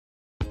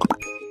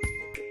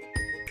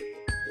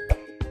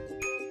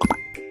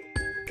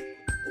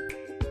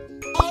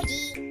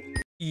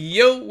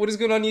Yo, what is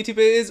going on YouTube? It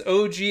is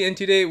OG, and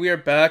today we are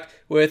back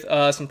with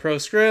some pro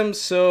scrims.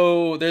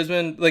 So there's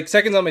been like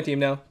seconds on my team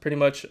now, pretty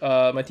much.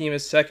 My team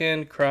is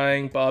second,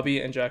 Crying, Bobby,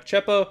 and Jack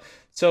Chepo.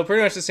 So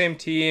pretty much the same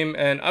team,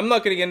 and I'm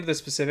not gonna get into the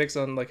specifics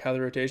on like how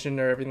the rotation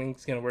or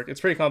everything's gonna work.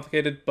 It's pretty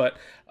complicated, but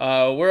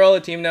we're all a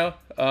team now.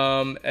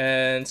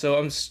 And so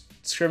I'm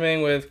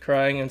scrimming with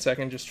Crying in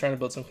second, just trying to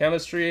build some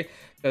chemistry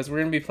because we're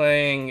gonna be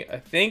playing, I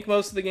think,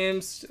 most of the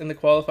games in the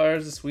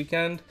qualifiers this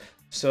weekend.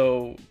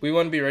 So we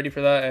want to be ready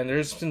for that, and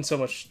there's been so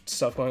much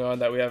stuff going on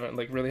that we haven't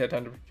like really had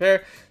time to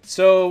prepare.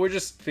 So we're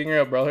just figuring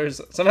out brawlers.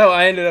 Somehow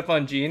I ended up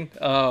on Gene.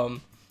 So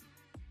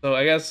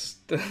I guess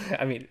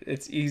I mean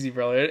it's easy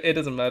brawler. It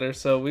doesn't matter.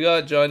 So we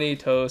got Johnny,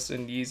 Toast,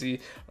 and Yeezy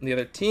on the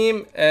other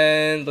team,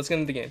 and let's get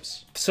into the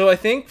games. So I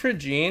think for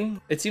Gene,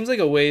 it seems like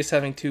a waste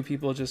having two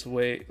people just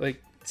wait.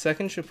 Like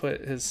second should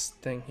put his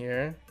thing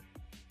here,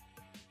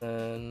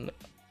 then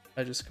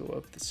I just go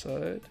up the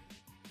side.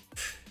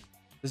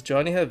 Does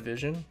Johnny have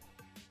vision?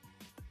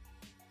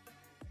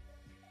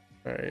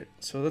 Alright,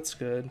 so that's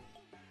good.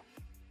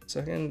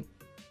 Second,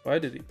 why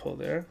did he pull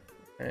there?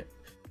 Alright.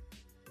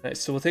 Nice,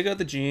 so we'll take out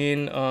the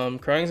Gene.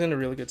 Crying's in a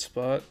really good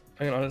spot.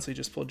 I can honestly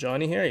just pull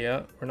Johnny here.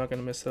 Yeah, we're not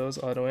gonna miss those.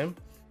 Auto aim.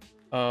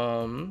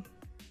 Okay.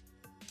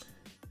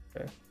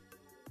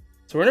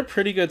 So we're in a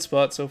pretty good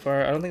spot so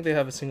far. I don't think they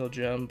have a single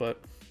gem, but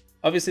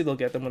obviously they'll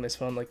get them when they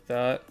spawn like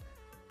that.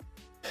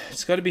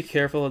 Just gotta be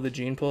careful of the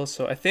Gene pull.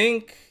 So I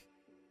think...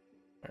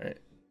 Alright.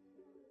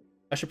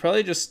 I should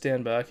probably just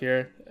stand back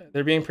here.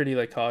 They're being pretty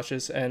like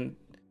cautious, and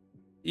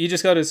you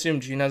just got to assume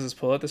Gene has his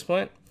pull at this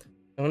point.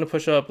 I'm going to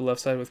push up left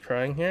side with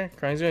Crying here.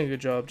 Crying's doing a good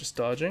job just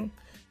dodging,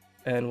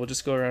 and we'll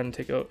just go around and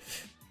take out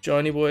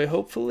Johnny Boy,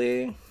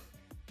 hopefully.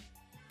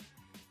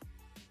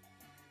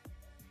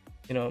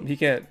 You know, he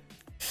can't.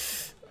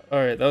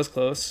 Alright, that was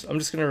close. I'm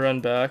just going to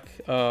run back.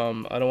 I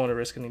don't want to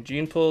risk getting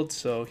Gene pulled,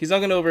 so he's not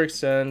going to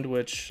overextend,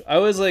 which I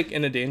was like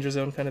in a danger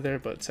zone kind of there,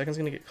 but second's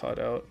going to get caught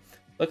out.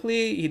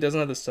 Luckily, he doesn't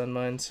have the stun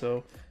mine,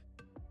 so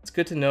it's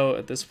good to know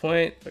at this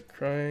point. But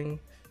Crying,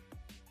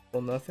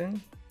 pull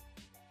nothing.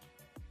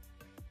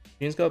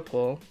 Gene's got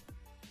pull.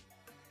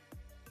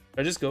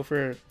 I just go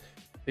for a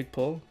big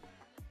pull.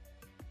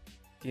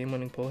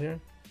 Game-winning pull here.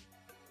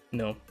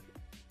 No,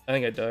 I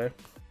think I die.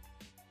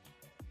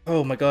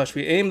 Oh my gosh,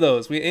 we aim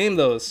those. We aim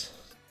those.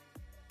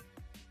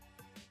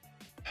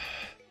 I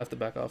have to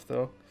back off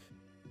though.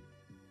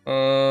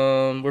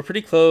 We're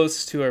pretty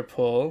close to our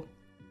pull.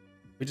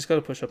 We just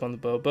gotta push up on the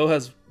bow. Bow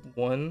has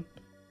one,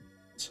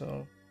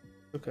 so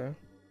okay.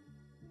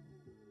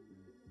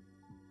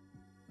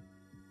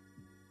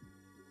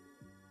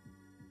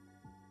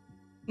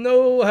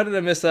 No, how did I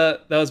miss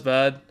that? That was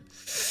bad.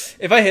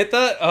 If I hit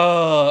that,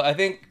 I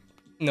think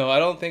no, I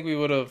don't think we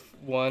would have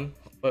won,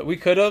 but we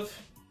could have.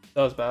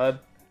 That was bad.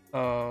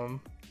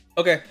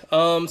 Okay.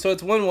 So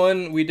it's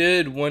 1-1. We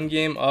did one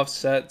game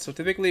offset. So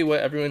typically, what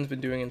everyone's been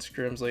doing in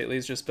scrims lately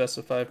is just best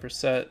of 5 per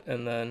set,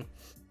 and then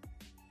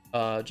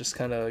just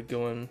kind of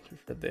going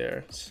for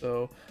there.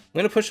 So I'm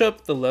gonna push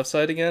up the left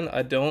side again.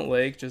 I don't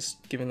like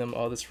just giving them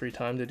all this free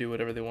time to do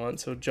whatever they want.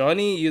 So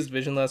Johnny used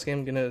vision last game.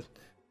 I'm gonna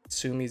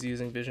assume he's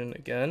using vision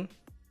again,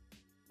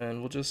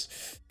 and we'll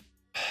just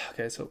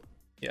okay. So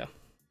yeah,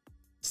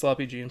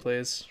 sloppy Gene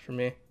plays for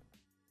me.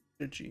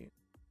 Gene.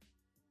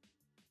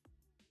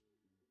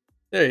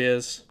 There he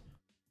is.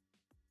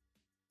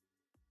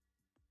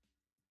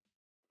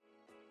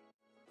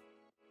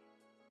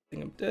 I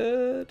think I'm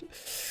dead.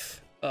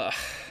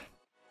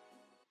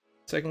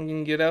 Second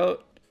can get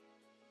out.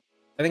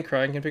 I think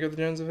Crying can pick up the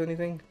gems if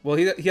anything. Well,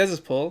 he has his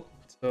pull,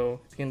 so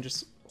he can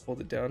just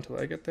hold it down until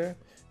I get there.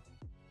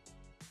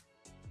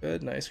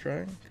 Good, nice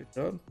Crying. Good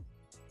job.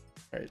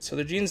 Alright, so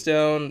the Gene's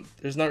down.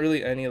 There's not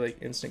really any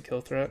like instant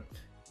kill threat.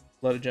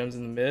 A lot of gems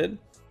in the mid.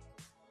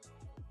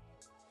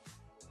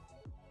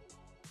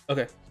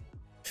 Okay.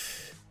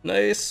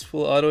 Nice.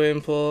 We'll auto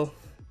aim pull.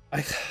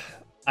 I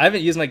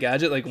haven't used my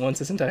gadget like once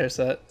this entire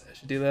set. I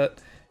should do that.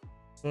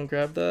 Someone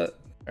grab that.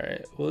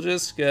 Alright, we'll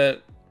just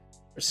get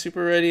our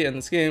super ready, and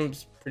this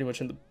game's pretty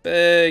much in the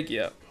bag.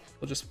 Yeah,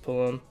 we'll just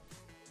pull him.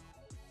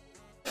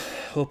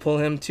 We'll pull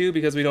him too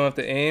because we don't have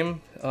to aim.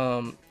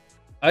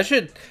 I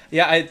should,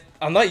 yeah,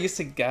 I'm not used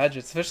to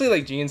gadgets, especially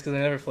like Gene's because I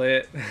never play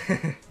it.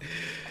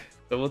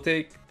 So we'll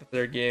take the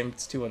third game.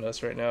 It's 2-1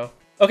 us right now.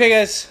 Okay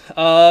guys,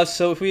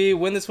 so if we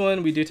win this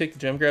one, we do take the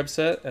gem grab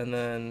set, and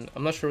then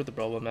I'm not sure what the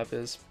Brawl map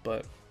is,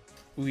 but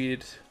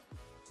we'd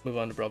move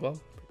on to Brawl.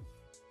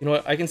 You know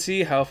what? I can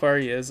see how far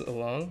he is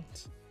along.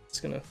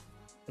 Just gonna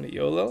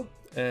YOLO,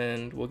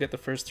 and we'll get the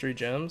first 3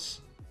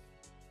 gems.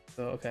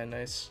 So okay,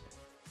 nice.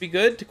 Be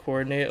good to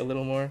coordinate a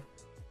little more.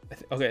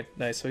 Okay,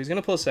 nice. So he's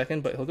gonna pull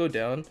second, but he'll go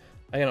down.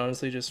 I can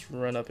honestly just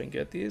run up and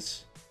get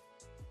these.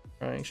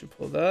 Crying should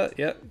pull that.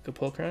 Yeah, good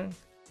pull, Crying.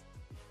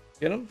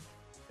 Get him.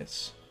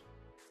 Nice.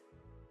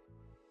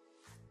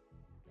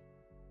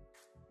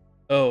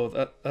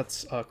 Oh,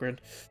 that's awkward.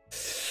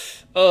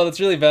 Oh, that's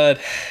really bad.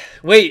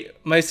 Wait,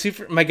 my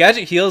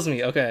gadget heals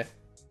me. Okay,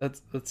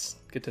 that's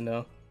good to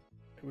know.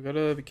 We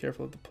gotta be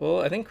careful of the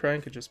pull. I think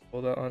Crying could just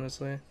pull that,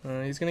 honestly.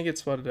 He's gonna get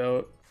spotted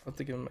out. I'll have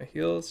to give him my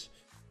heals.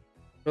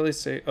 Probably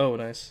say, oh,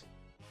 nice.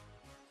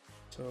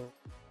 So,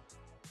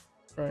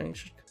 crying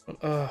should come.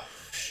 Oh,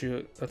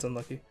 shoot. That's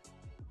unlucky.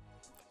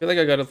 I feel like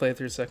I gotta play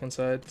through second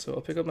side, so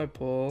I'll pick up my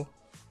pull.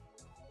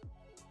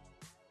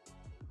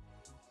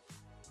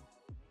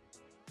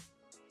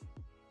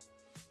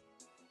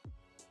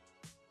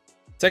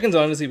 Second's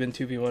honestly been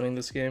 2v1ing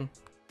this game.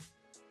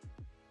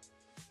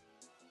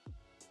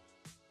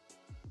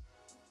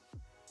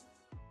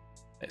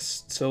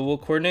 Nice. So we'll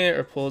coordinate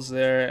our pulls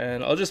there,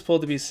 and I'll just pull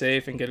to be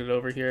safe and get it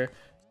over here.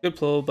 Good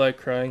pull by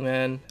Crying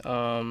Man.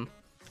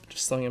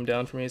 Just slung him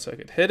down for me so I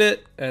could hit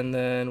it, and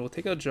then we'll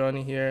take out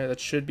Johnny here.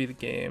 That should be the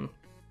game.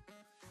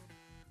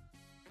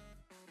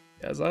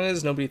 Yeah, as long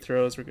as nobody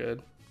throws, we're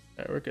good.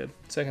 Alright, we're good.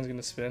 Second's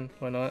gonna spin.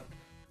 Why not?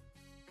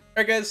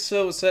 Alright guys,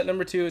 so set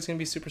number 2, it's gonna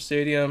be Super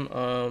Stadium.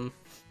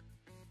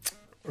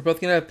 We're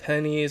both gonna have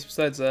pennies.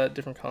 Besides that,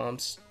 different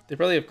comps. They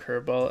probably have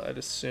curveball, I'd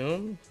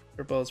assume.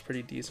 Curveball is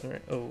pretty decent,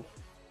 right? Oh,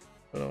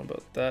 I don't know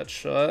about that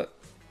shot.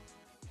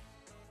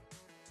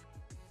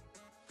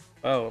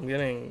 Wow, I'm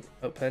getting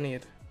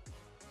out-pennied.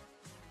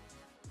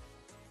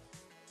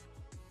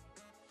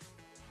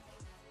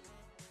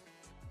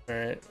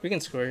 Alright, we can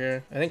score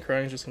here. I think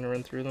Crying's just gonna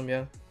run through them,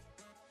 yeah.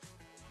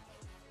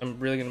 I'm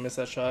really gonna miss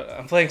that shot.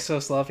 I'm playing so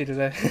sloppy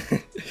today.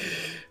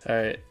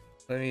 Alright,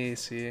 let me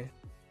see.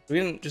 We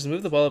can just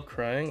move the ball up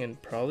Crying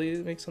and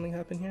probably make something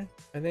happen here.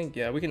 I think,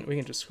 yeah, we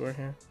can just score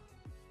here.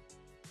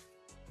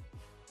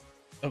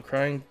 Oh,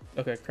 Crying.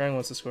 Okay, Crying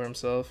wants to score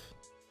himself.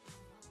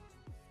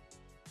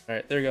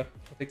 Alright, there we go.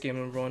 I think game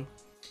number 1.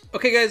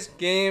 Okay guys,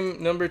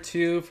 game number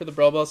 2 for the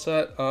Brawl Ball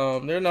set.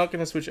 They're not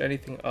gonna switch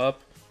anything up.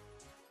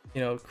 You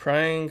know,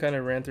 Crying kind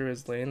of ran through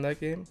his lane that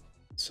game,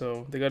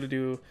 so they got to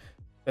do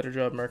a better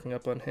job marking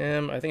up on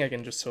him. I think I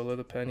can just solo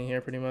the penny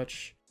here pretty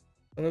much.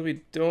 As long as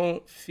we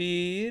don't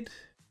feed,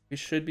 we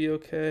should be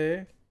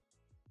okay.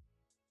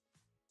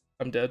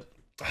 I'm dead.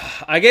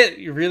 I get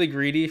really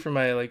greedy for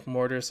my like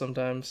mortar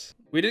sometimes.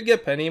 We did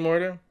get penny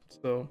mortar,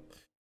 so I'm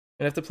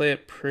gonna have to play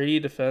it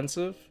pretty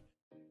defensive.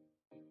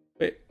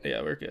 Wait,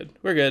 yeah, we're good.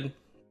 We're good.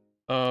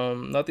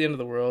 Not the end of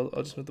the world.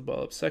 I'll just move the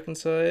ball up second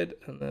side,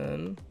 and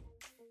then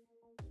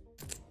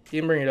he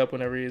can bring it up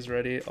whenever he's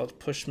ready. I'll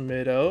push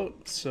mid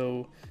out,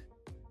 so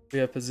we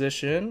have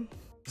position.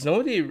 There's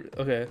nobody.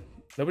 Okay,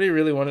 nobody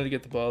really wanted to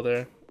get the ball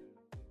there.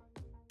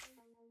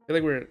 I feel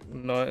like we're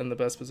not in the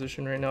best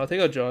position right now. I'll take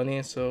out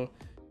Johnny, so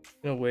I'm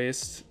gonna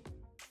waste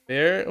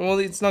there. Well,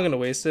 it's not gonna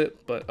waste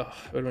it, but oh,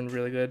 it would have been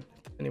really good.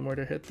 Any more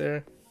to hit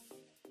there?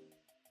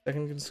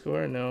 Second can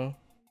score? No.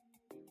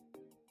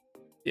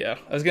 Yeah,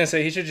 I was gonna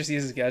say he should just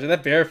use his gadget.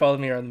 That bear followed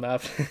me around the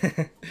map.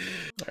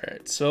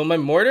 Alright, so my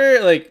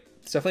mortar, like,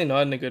 it's definitely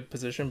not in a good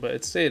position, but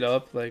it stayed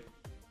up. Like,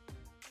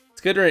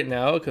 it's good right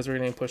now because we're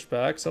getting pushed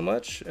back so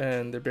much,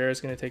 and the bear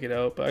is gonna take it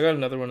out. But I got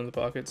another one in the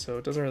pocket, so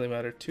it doesn't really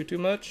matter too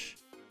much.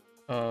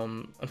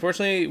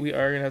 Unfortunately, we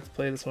are gonna have to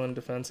play this one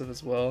defensive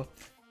as well,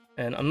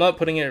 and I'm not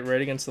putting it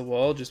right against the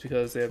wall just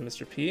because they have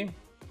Mr. P,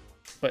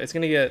 but it's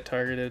gonna get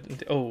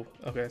targeted. Oh,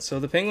 okay.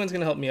 So the penguin's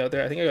gonna help me out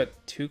there. I think I got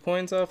 2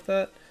 coins off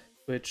that,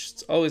 which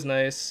is always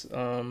nice.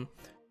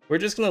 We're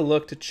just gonna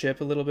look to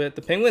chip a little bit.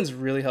 The penguins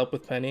really help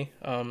with penny.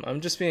 I'm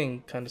just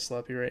being kind of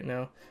sloppy right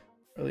now.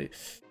 Really.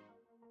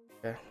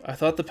 Okay. I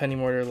thought the penny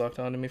mortar locked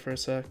onto me for a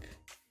sec.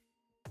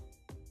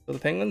 So the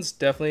penguins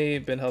definitely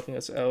been helping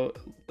us out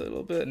a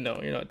little bit.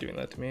 No, you're not doing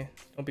that to me.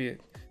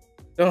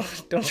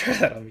 Don't try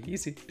that on me.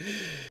 Easy.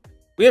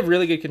 We have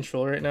really good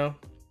control right now.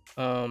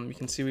 You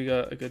can see we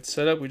got a good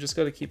setup. We just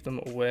got to keep them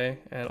away,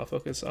 and I'll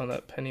focus on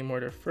that penny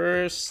mortar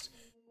first.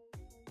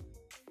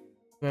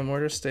 My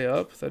mortar stay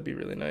up? That'd be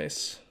really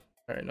nice.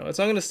 Alright, no, it's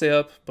not gonna stay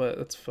up, but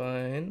that's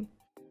fine.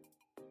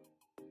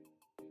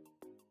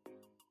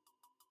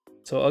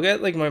 So I'll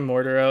get like my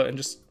mortar out and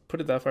just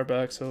put it that far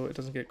back so it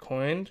doesn't get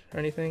coined or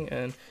anything,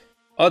 and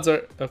odds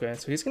are okay,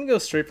 so he's gonna go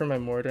straight for my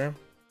mortar.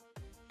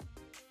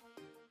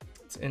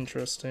 It's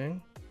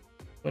interesting.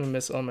 I'm gonna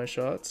miss all my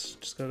shots.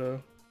 Just gotta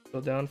go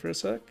down for a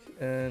sec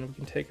and we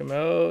can take him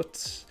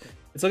out.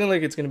 It's looking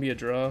like it's gonna be a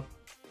draw.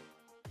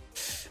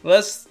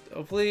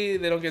 Hopefully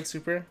they don't get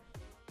super.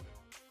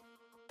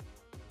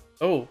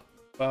 Oh,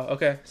 wow,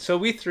 okay. So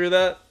we threw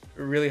that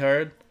really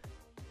hard.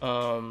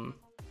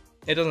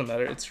 It doesn't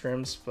matter, it's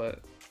scrims, but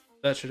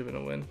that should have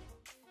been a win.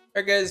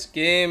 Alright guys,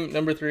 game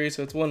number 3,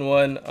 so it's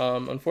 1-1.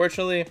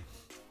 Unfortunately,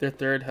 their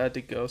third had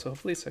to go, so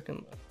hopefully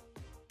second.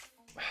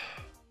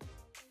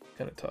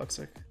 Kind of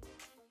toxic.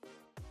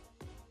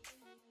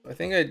 I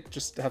think I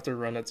just have to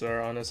run at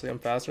Zara, honestly. I'm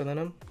faster than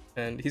him,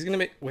 and he's gonna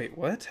make. Wait,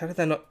 what? How did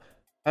that not?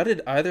 How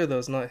did either of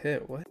those not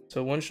hit? What?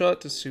 So one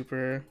shot to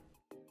super.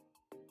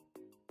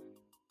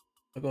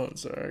 I'll go on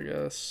Zara, I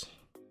guess.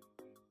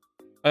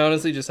 I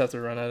honestly just have to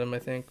run at him, I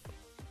think.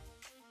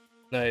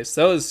 Nice.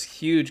 That was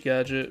huge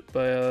gadget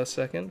by a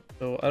second.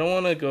 So I don't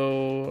want to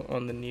go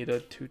on the Nita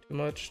too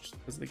much just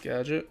because of the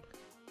gadget,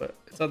 but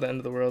it's not the end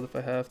of the world if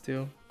I have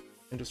to.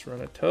 And just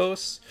run a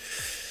toast.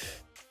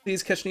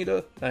 Please catch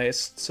Nita.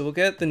 Nice. So we'll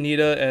get the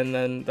Nita, and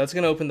then that's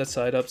going to open the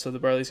side up, so the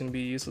Barley's going to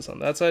be useless on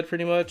that side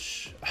pretty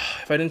much.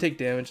 If I didn't take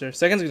damage there.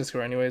 Second's going to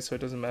score anyway, so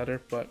it doesn't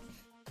matter, but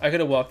I could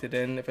have walked it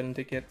in if I didn't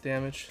take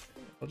damage.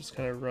 I'll just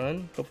kind of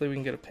run. Hopefully we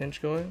can get a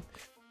pinch going.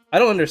 I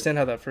don't understand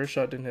how that first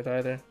shot didn't hit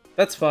either.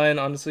 That's fine,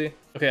 honestly.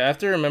 Okay, I have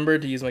to remember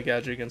to use my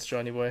gadget against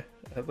Johnny Boy.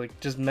 I have, like,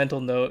 just mental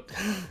note.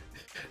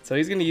 So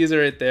he's going to use it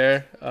right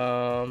there.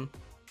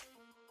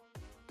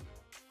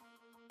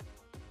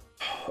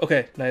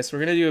 Okay, nice. We're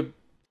going to do a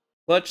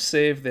clutch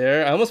save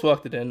there. I almost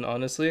walked it in,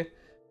 honestly.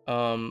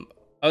 I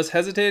was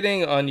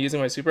hesitating on using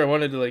my super. I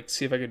wanted to like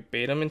see if I could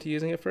bait him into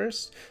using it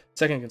first.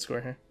 Second can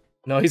score here.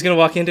 No, he's gonna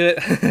walk into it.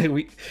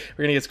 We're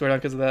gonna get scored on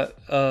because of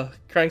that.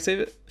 Crying, save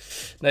it.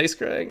 Nice,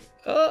 Crying.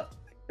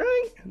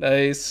 Crying.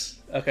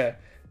 Nice. Okay,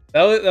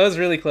 that was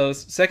really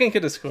close. Second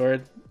could have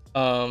scored,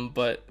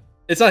 but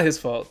it's not his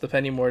fault. The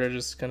penny mortar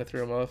just kind of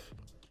threw him off.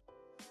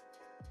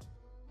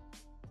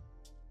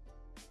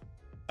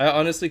 I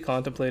honestly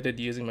contemplated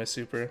using my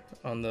super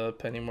on the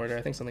penny mortar.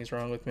 I think something's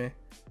wrong with me.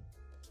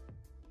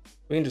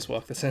 We can just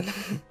walk this in.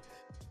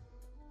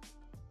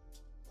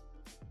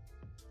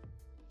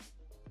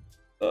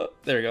 Oh,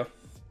 there we go.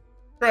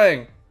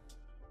 Crying.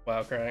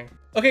 Wow, Crying.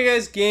 Okay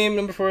guys, game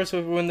number 4. So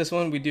if we win this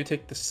one, we do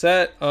take the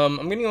set. I'm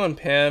gonna go on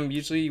Pam.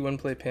 Usually you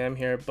wouldn't play Pam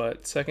here,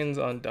 but second's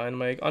on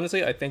Dynamite.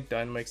 Honestly, I think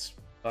Dynamite's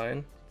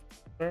fine.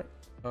 But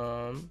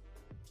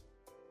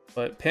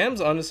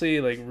Pam's honestly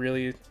like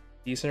really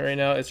decent right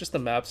now. It's just the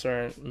maps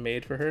aren't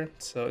made for her,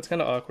 so it's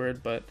kind of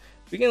awkward, but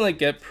we can like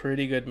get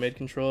pretty good mid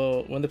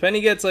control. When the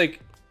penny gets like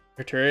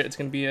her turret, it's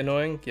gonna be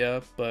annoying,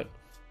 yeah, but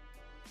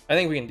I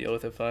think we can deal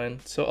with it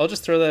fine. So I'll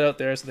just throw that out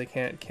there so they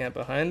can't camp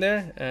behind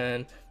there,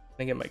 and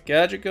I get my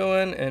gadget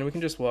going, and we can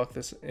just walk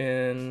this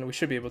in. We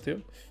should be able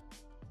to.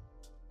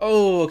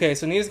 Oh, okay,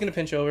 so Nita's gonna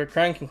pinch over.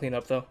 Crying can clean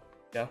up though,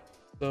 yeah.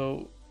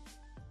 So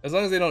as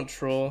long as they don't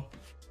troll,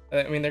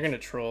 I mean they're gonna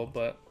troll,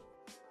 but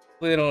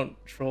hopefully they don't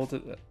troll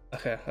to.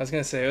 Okay, I was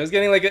gonna say, I was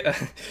getting like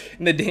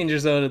in the danger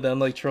zone of them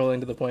like trolling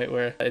to the point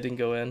where I didn't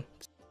go in.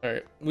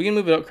 Alright, we can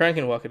move it up. Crank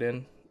can walk it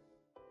in.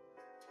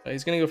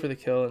 He's gonna go for the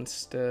kill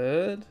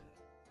instead.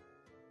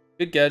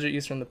 Good gadget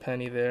use from the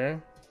penny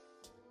there.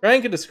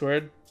 Crank could have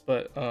scored,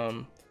 but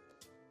I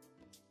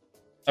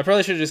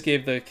probably should have just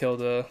gave the kill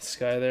to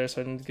Sky there,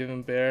 so I didn't give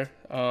him Bear.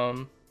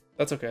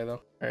 That's okay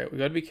though. Alright, we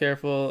gotta be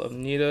careful of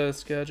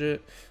Nita's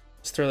gadget.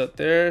 Just throw that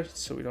there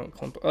so we don't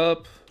clump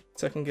up.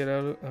 Second get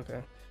out of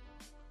okay.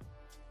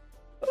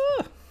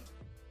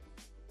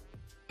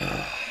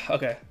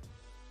 Okay,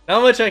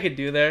 not much I could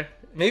do there.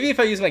 Maybe if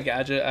I use my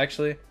gadget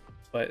actually,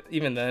 but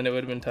even then it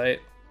would have been tight.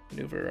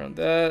 Maneuver around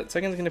that.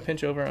 Second's gonna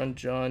pinch over on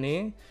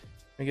Johnny. Can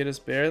we get his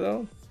Bear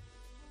though?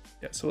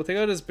 Yeah, so we'll take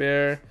out his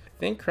Bear. I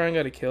think Crying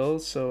got a kill,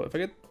 so if I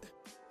get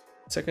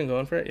second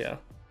going for it, yeah,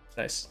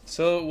 nice.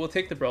 So we'll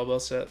take the Brawl Ball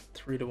set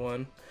 3-1.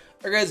 Alright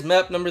guys,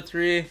 map number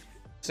 3,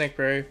 Snake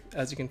Prairie,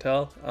 as you can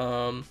tell.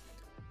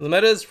 The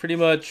meta is pretty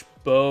much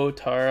Bo,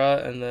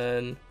 Tara, and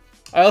then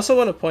I also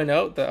want to point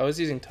out that I was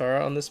using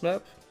Tara on this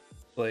map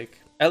like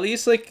at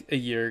least like a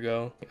year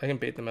ago. I can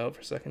bait them out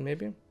for a second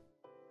maybe.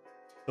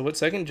 So what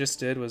second just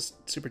did was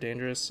super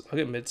dangerous. I'll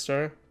get mid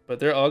star, but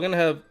they're all gonna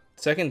have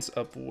seconds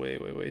up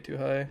way too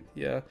high.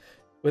 Yeah,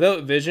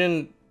 without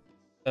vision,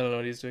 I don't know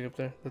what he's doing up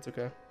there. That's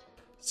okay.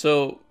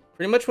 So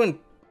pretty much when,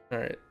 all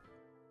right,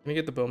 let me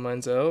get the bone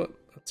mines out.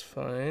 That's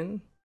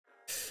fine.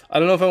 I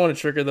don't know if I want to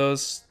trigger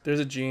those. There's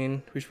a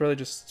Gene. We should probably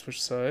just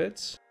switch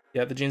sides.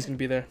 Yeah, the Gene's gonna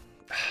be there.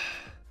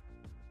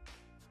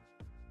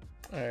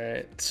 All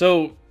right,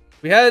 so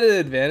we had an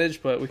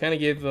advantage, but we kind of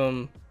gave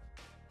them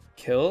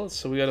kill,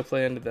 so we got to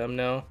play into them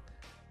now.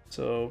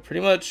 So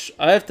pretty much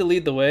I have to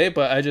lead the way,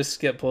 but I just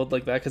get pulled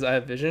like that because I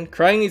have vision.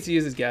 Crying needs to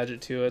use his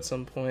gadget too at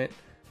some point.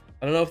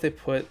 I don't know if they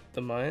put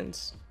the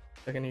mines.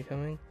 Second, you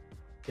coming?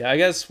 Yeah, I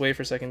guess wait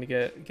for a second to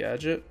get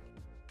gadget.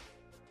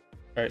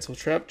 All right, so we'll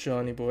trap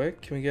Johnny Boy.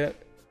 Can we get?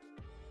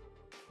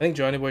 I think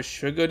Johnny Boy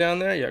should go down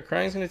there. Yeah,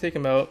 Crying's gonna take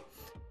him out.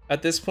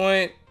 At this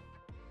point,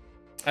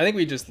 I think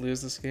we just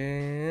lose this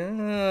game.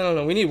 I don't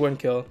know. We need 1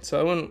 kill, so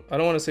I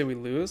don't want to say we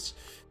lose.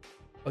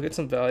 I'll get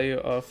some value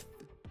off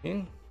the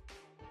team.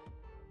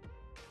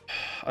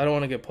 I don't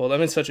want to get pulled.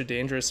 I'm in such a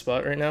dangerous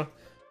spot right now.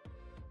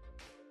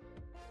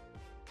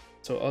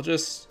 So I'll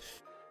just.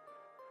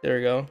 There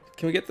we go.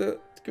 Can we get the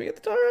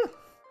Tara?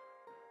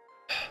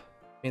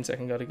 Means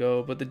second gotta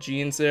go, but the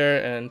Gene's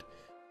there, and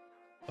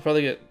I'll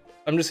probably get.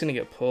 I'm just gonna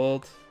get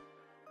pulled.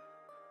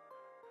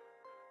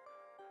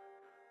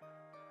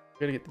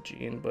 Gotta get the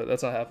Gene, but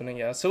that's not happening.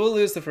 Yeah, so we'll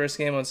lose the first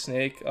game on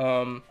Snake.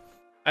 I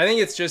think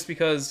it's just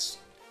because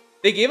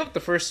they gave up the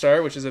first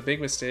star, which is a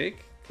big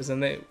mistake, because then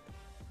they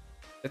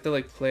have to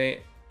like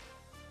play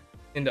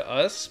into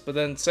us. But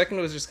then second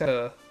was just kind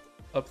of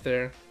up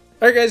there.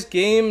 All right, guys,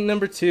 game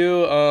number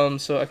 2.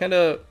 So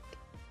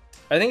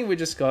I think we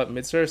just got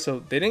mid star, so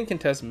they didn't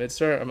contest mid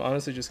star. I'm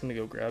honestly just gonna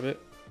go grab it.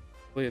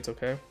 Hopefully it's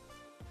okay.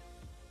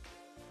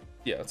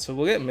 Yeah, so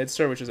we'll get mid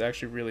star, which is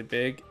actually really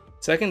big.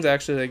 Second's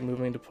actually like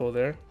moving to pull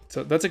there.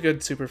 So that's a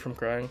good super from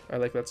Crying. I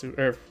like that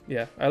super.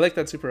 Yeah, I like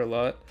that super a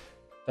lot.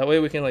 That way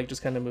we can like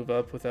just kind of move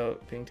up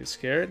without being too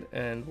scared,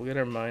 and we'll get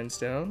our mines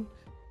down.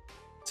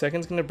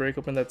 Second's gonna break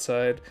open that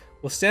side.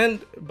 We'll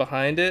stand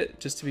behind it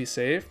just to be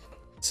safe.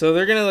 So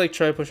they're gonna like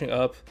try pushing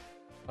up.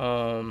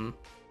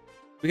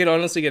 We could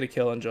honestly get a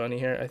kill on Johnny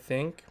here, I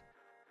think.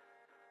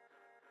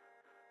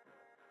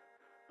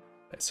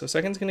 So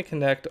second's gonna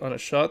connect on a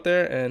shot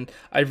there, and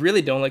I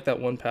really don't like that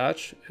one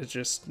patch. It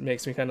just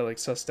makes me kind of like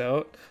sussed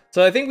out.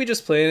 So I think we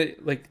just play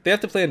like they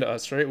have to play into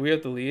us, right? We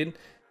have the lead,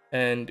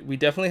 and we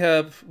definitely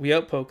have we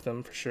outpoke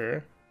them for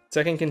sure.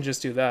 Second can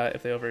just do that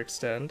if they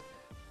overextend.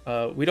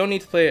 We don't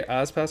need to play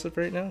as passive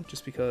right now,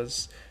 just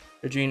because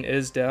their gene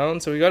is down.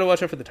 So we got to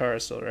watch out for the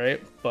Tara still,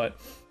 right? But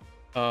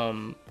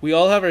we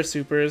all have our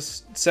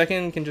supers.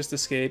 Second can just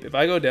escape. If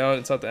I go down,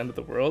 it's not the end of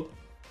the world.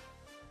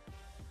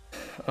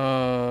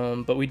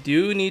 But we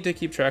do need to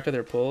keep track of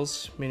their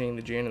pulls, meaning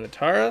the Jane and the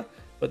Tara.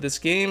 But this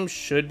game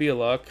should be a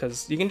lock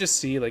because you can just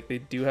see like they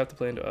do have to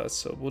play into us.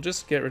 So we'll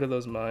just get rid of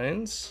those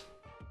mines,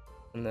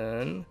 and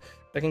then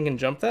second can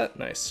jump that.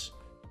 Nice.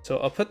 So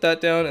I'll put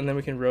that down, and then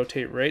we can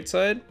rotate right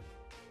side.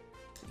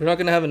 We're not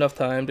gonna have enough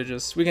time to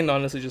just. We can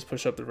honestly just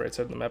push up the right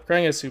side of the map.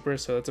 Crying is super,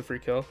 so that's a free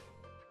kill.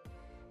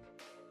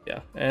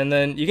 Yeah, and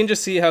then you can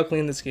just see how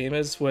clean this game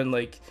is when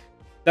like.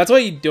 That's why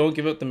you don't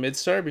give up the mid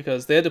star,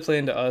 because they had to play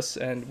into us,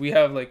 and we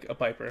have like a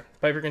Piper.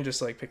 Piper can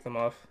just like pick them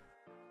off.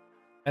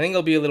 I think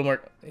it'll be a little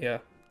more. Yeah,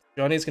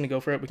 Johnny's gonna go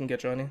for it. We can get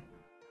Johnny.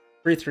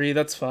 3-3,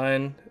 that's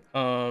fine.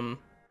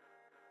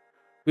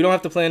 We don't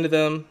have to play into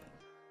them,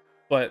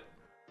 but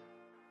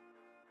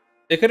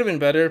it could have been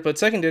better. But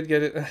second did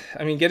get it.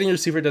 I mean, getting your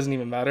super doesn't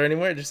even matter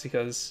anymore, just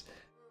because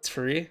it's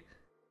free.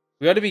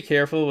 We got to be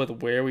careful with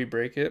where we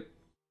break it.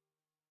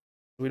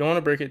 We don't want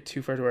to break it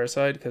too far to our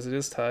side because it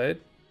is tied.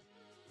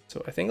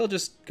 So I think I'll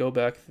just go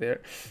back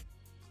there.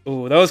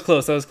 Oh, that was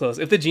close. That was close.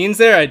 If the gene's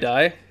there, I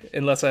die.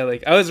 Unless I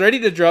like... I was ready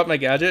to drop my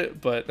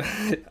gadget, but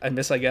I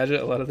miss my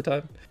gadget a lot of the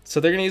time. So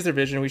they're going to use their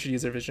vision. We should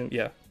use their vision.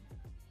 Yeah.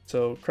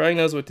 So Crying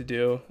knows what to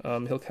do.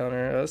 He'll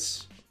counter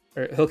us.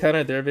 Or he'll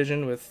counter their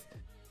vision with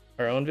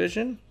our own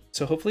vision.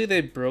 So hopefully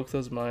they broke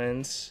those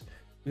mines.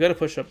 We got to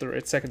push up the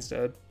right. Second's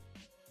dead.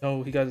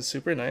 Oh, he got his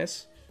super.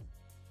 Nice.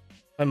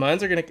 My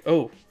mines are going to...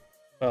 Oh.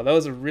 Wow, that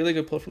was a really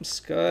good pull from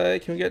Sky.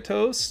 Can we get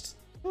toast?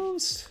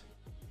 Toast.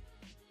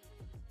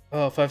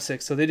 Oh,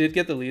 5-6. So they did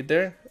get the lead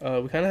there.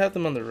 We kind of have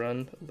them on the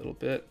run a little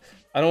bit.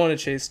 I don't want to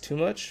chase too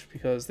much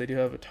because they do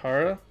have a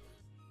Tara.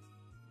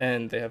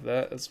 And they have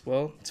that as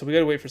well. So we got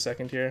to wait for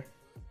second here.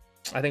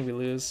 I think we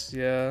lose.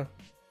 Yeah.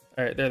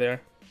 Alright, there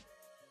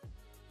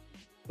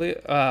they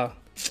are.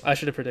 I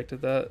should have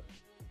predicted that.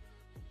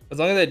 As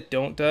long as I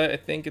don't die, I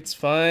think it's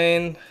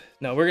fine.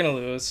 No, we're going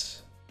to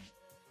lose.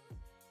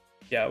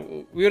 Yeah,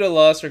 we would have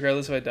lost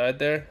regardless if I died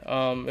there.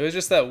 It was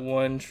just that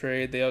one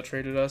trade. They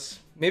out-traded us.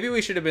 Maybe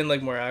we should have been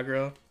like more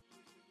aggro.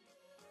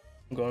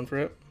 I'm going for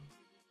it.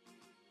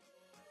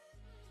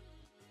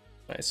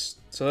 Nice.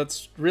 So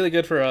that's really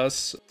good for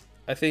us.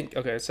 I think,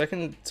 okay,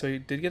 second, so he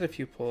did get a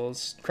few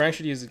pulls. Crank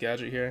should use his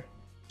gadget here.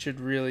 Should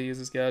really use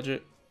his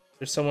gadget.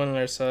 There's someone on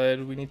our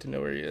side. We need to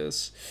know where he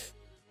is.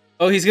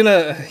 Oh, he's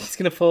gonna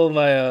pull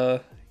my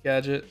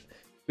gadget.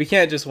 We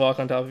can't just walk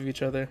on top of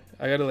each other.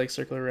 I gotta like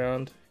circle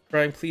around.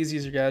 Crying, please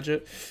use your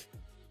gadget.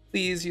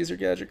 Please use your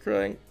gadget,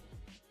 Crying.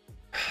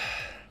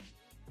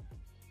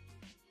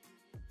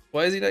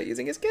 Why is he not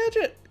using his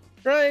gadget?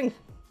 Crying.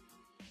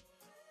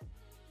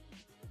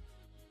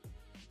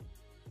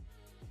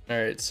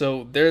 Alright,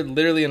 so they're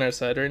literally on our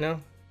side right now.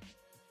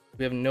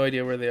 We have no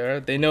idea where they are.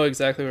 They know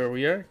exactly where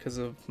we are because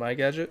of my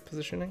gadget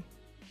positioning.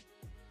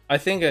 I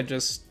think I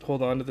just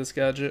hold on to this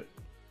gadget.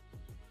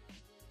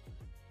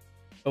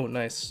 Oh,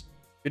 nice.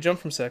 Good jump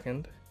from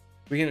second.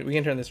 We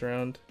can turn this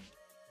around.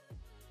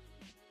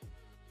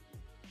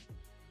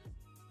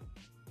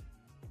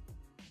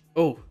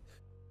 Oh,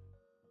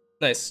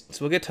 nice.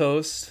 So we'll get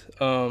toast.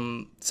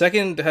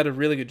 Second had a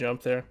really good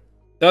jump there.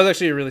 That was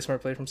actually a really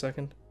smart play from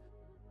second.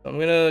 So I'm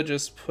gonna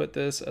just put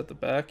this at the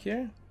back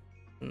here,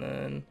 and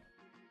then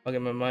I'll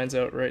get my mines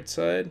out right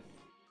side.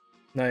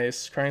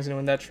 Nice. Crying's gonna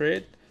win that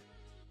trade.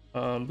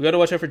 We gotta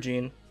watch out for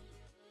Gene.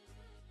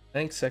 I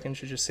think second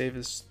should just save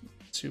his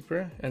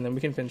super, and then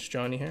we can pinch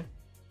Johnny here.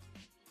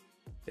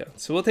 Yeah.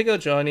 So we'll take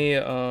out Johnny.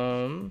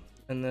 And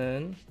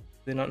then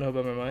they not know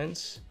about my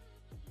mines.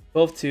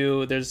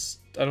 12-2.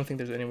 I don't think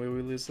there's any way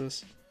we lose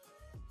this.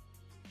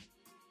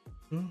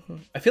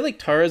 I feel like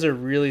Taras are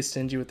really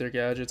stingy with their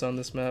gadgets on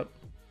this map.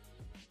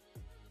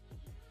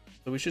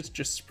 So we should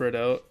just spread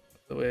out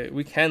the way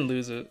we can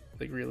lose it,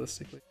 like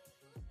realistically.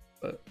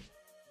 But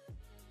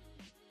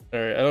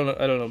alright, I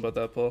don't know about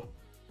that pull.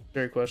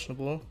 Very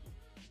questionable.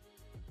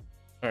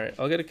 Alright,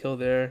 I'll get a kill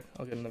there.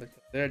 I'll get another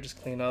kill there. Just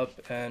clean up,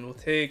 and we'll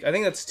take. I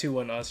think that's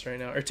 2-1 us right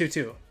now, or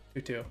 2-2.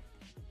 2-2. Alright,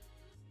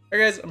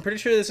 guys. I'm pretty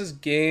sure this is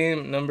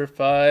game number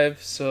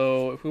 5.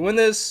 So if we win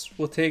this,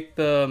 we'll take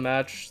the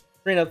match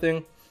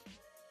 3-0.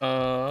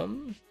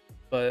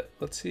 But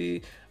let's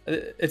see.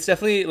 It's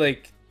definitely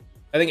like.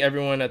 I think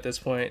everyone at this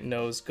point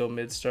knows go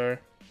mid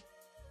star,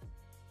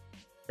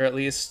 or at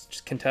least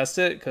just contest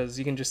it, because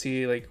you can just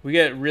see like we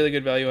get really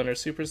good value on our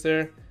supers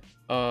there.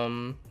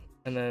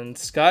 And then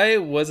Sky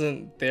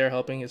wasn't there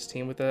helping his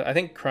team with it. I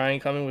think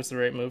crying coming was the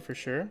right move for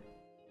sure.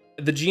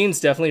 The Gene's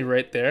definitely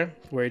right there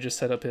where he just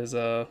set up his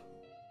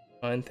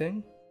mine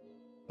thing.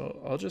 So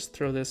I'll just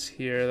throw this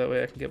here, that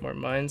way I can get more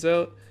mines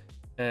out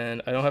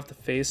and I don't have to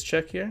phase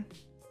check here.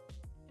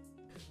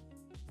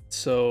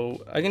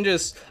 So I can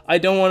just, I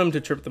don't want him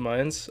to trip the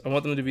mines. I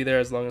want them to be there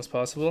as long as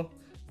possible.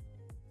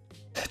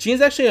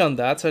 Gene's actually on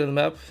that side of the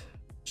map.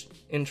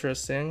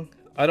 Interesting.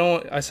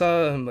 I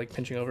saw him like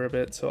pinching over a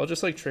bit, so I'll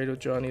just like trade with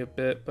Johnny a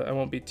bit, but I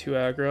won't be too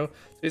aggro.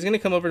 So he's gonna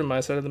come over to my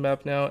side of the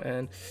map now,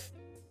 and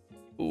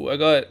ooh, I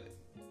got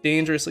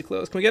dangerously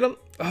close. Can we get him?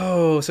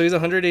 Oh, so he's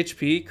 100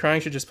 HP.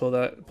 Crying should just pull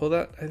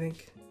that, I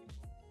think.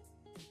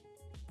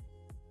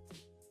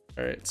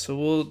 All right, so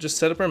we'll just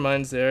set up our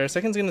mines there.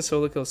 Second's gonna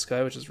solo kill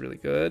Sky, which is really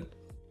good.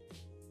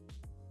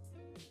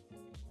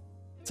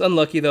 It's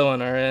unlucky though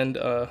on our end,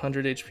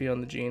 100 HP on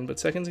the Gene, but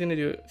second's gonna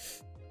do it.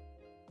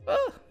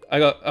 Ah,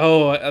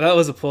 oh, that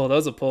was a pull. That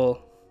was a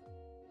pull.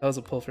 That was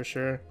a pull for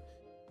sure.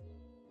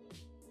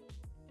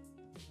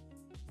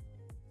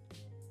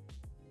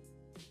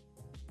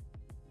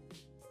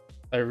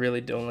 I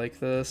really don't like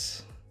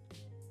this.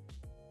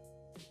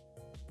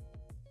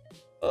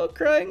 Oh,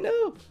 crying,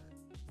 no.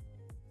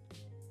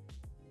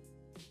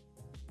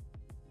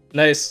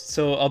 Nice.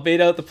 So I'll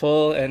bait out the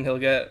pull and he'll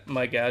get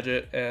my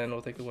gadget and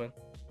we'll take the win.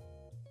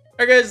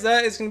 Alright guys,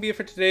 that is going to be it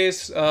for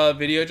today's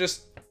video.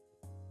 Just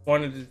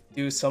wanted to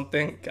do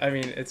something. I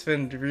mean, it's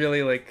been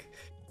really like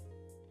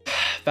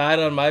bad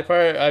on my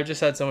part. I've just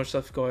had so much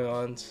stuff going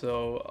on,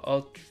 so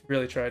I'll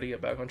really try to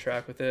get back on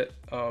track with it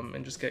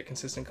and just get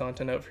consistent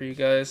content out for you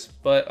guys.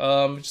 But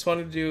just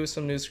wanted to do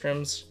some new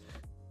scrims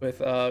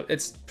with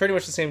it's pretty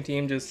much the same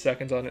team, just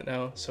seconds on it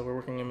now, so we're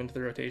working them into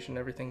the rotation and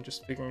everything,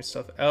 just figuring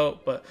stuff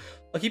out. But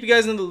I'll keep you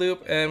guys in the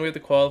loop, and we have the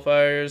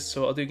qualifiers,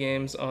 so I'll do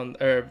games on,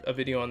 or a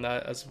video on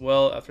that as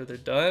well after they're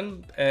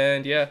done.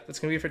 And yeah, that's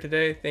gonna be it for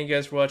today. Thank you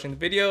guys for watching the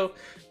video,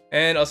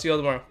 and I'll see you all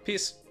tomorrow.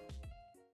 Peace.